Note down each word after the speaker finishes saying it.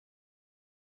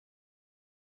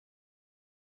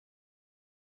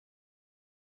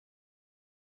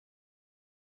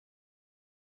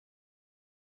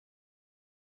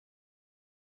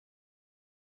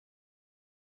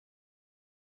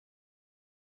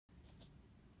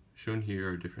Shown here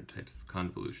are different types of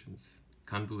convolutions.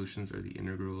 Convolutions are the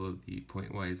integral of the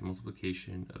pointwise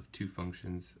multiplication of two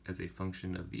functions as a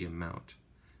function of the amount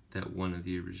that one of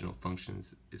the original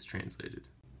functions is translated.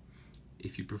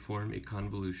 If you perform a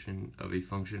convolution of a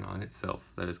function on itself,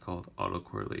 that is called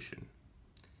autocorrelation.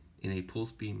 In a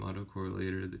pulse beam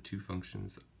autocorrelator, the two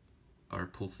functions are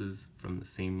pulses from the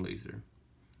same laser,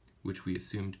 which we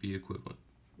assume to be equivalent.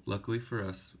 Luckily for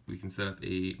us, we can set up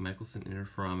a Michelson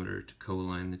interferometer to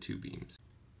co-align the two beams.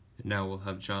 And now we'll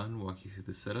have John walk you through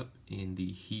the setup in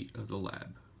the heat of the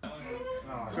lab.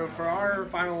 So for our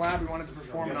final lab, we wanted to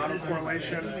perform an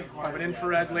autocorrelation of an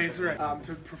infrared laser.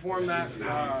 To perform that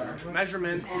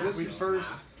measurement, we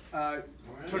first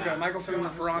took a Michelson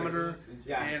interferometer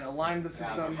and aligned the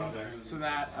system so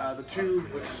that the two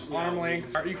arm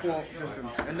lengths are equal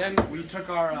distance. And then we took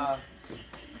our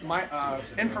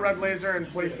infrared laser and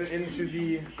placed it into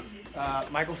the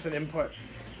Michelson input.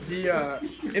 The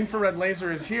infrared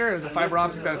laser is here. There's a fiber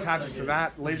optic that attaches to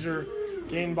that laser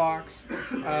gain box.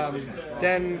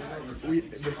 Then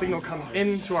the signal comes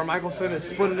into our Michelson, is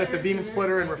split at the beam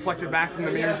splitter, and reflected back from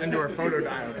the mirrors into our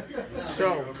photodiode.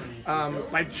 So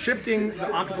by shifting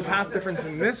the optical path difference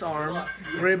in this arm,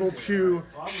 we're able to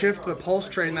shift the pulse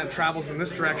train that travels in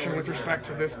this direction with respect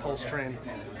to this pulse train.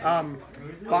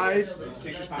 By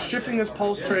shifting this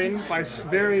pulse train by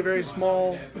very, very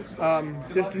small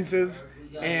distances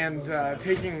and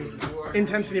taking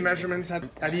intensity measurements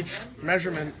at each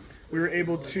measurement, we were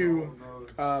able to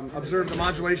observe the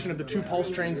modulation of the two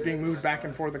pulse trains being moved back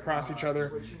and forth across each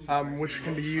other, which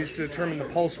can be used to determine the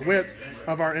pulse width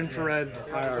of our infrared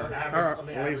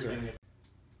laser.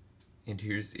 And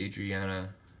here's Adriana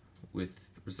with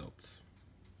the results.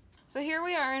 So here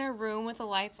we are in a room with the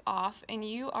lights off, and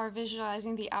you are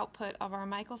visualizing the output of our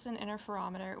Michelson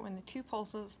interferometer when the two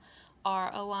pulses are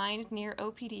aligned near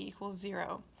OPD equals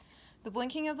 0. The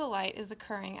blinking of the light is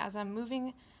occurring as I'm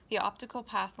moving the optical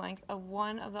path length of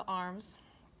one of the arms,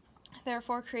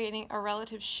 therefore creating a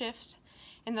relative shift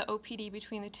in the OPD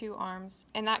between the two arms,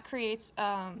 and that creates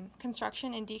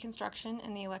construction and deconstruction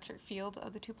in the electric field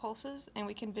of the two pulses, and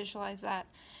we can visualize that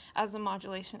as a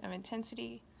modulation of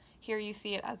intensity. Here you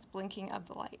see it as blinking of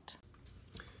the light.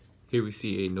 Here we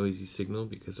see a noisy signal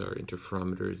because our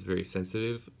interferometer is very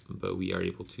sensitive, but we are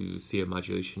able to see a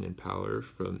modulation in power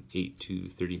from 8 to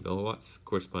 30 milliwatts,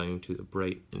 corresponding to the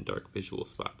bright and dark visual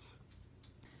spots.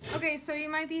 Okay, so you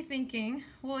might be thinking,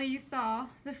 well, you saw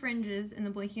the fringes in the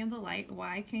blinking of the light.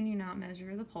 Why can you not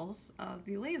measure the pulse of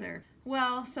the laser?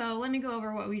 Well, so let me go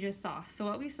over what we just saw. So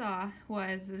what we saw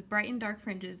was the bright and dark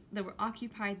fringes that were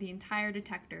occupied the entire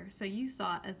detector. So you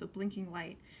saw it as a blinking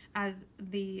light as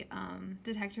the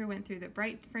detector went through the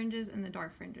bright fringes and the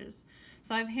dark fringes.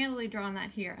 So I've handily drawn that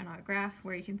here on our graph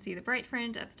where you can see the bright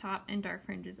fringe at the top and dark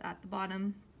fringes at the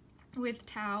bottom with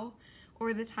tau,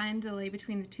 or the time delay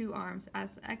between the two arms,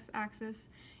 as the x-axis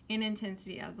and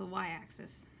intensity as the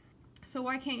y-axis. So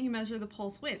why can't you measure the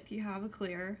pulse width? You have a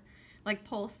clear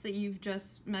pulse that you've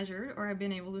just measured or have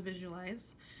been able to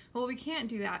visualize. Well, we can't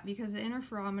do that because the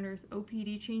interferometer's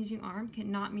OPD changing arm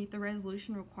cannot meet the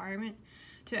resolution requirement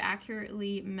to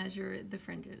accurately measure the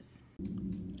fringes.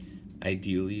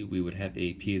 Ideally, we would have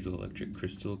a piezoelectric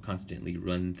crystal constantly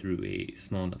run through a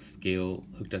small enough scale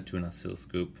hooked up to an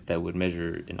oscilloscope that would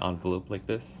measure an envelope like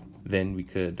this. Then we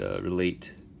could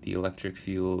relate the electric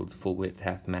field full width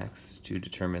half max to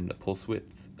determine the pulse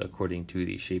width according to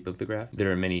the shape of the graph.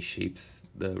 There are many shapes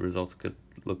the results could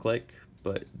look like,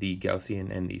 but the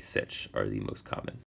Gaussian and the Sech are the most common.